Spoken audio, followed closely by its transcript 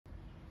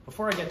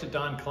Before I get to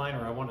Don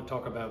Kleiner, I want to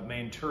talk about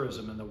Maine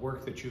tourism and the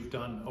work that you've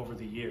done over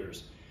the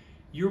years.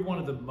 You're one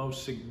of the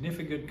most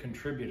significant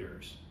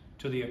contributors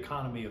to the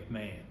economy of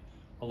Maine.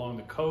 Along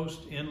the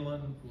coast,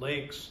 inland,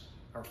 lakes,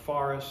 our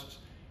forests,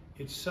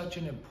 it's such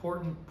an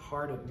important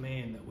part of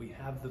Maine that we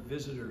have the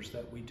visitors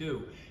that we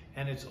do.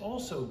 And it's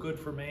also good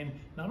for Maine,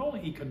 not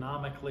only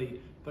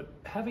economically, but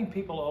having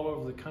people all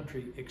over the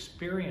country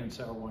experience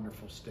our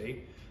wonderful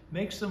state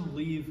makes them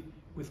leave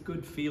with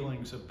good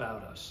feelings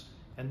about us.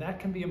 And that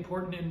can be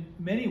important in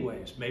many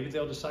ways. Maybe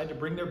they'll decide to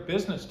bring their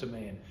business to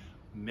Maine.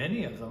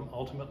 Many of them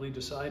ultimately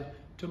decide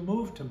to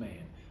move to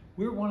Maine.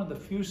 We're one of the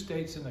few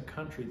states in the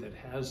country that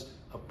has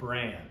a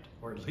brand,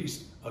 or at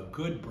least a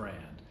good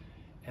brand.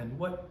 And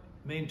what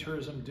Maine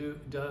tourism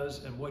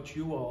does and what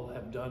you all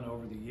have done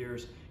over the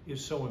years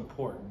is so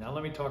important. Now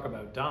let me talk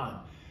about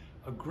Don,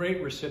 a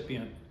great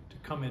recipient to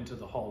come into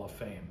the Hall of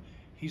Fame.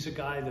 He's a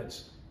guy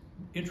that's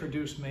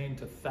introduced Maine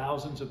to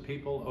thousands of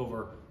people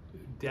over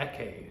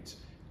decades.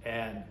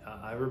 And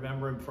I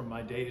remember him from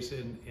my days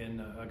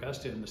in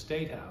Augusta in the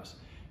State House.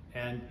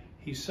 And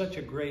he's such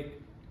a great,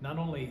 not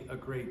only a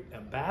great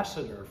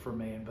ambassador for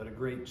Maine, but a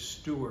great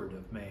steward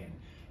of Maine.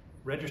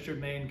 Registered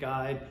Maine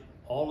guide,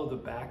 all of the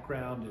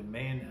background in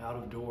Maine out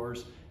of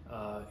doors.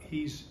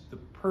 He's the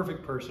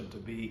perfect person to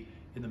be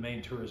in the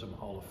Maine Tourism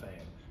Hall of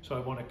Fame. So I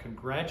want to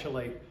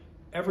congratulate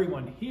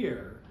everyone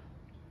here,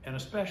 and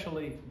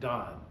especially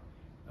Don.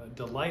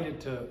 Delighted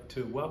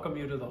to welcome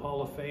you to the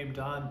Hall of Fame,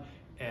 Don,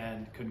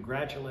 and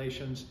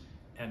congratulations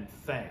and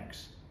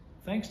thanks.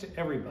 Thanks to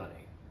everybody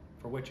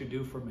for what you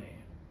do for Maine.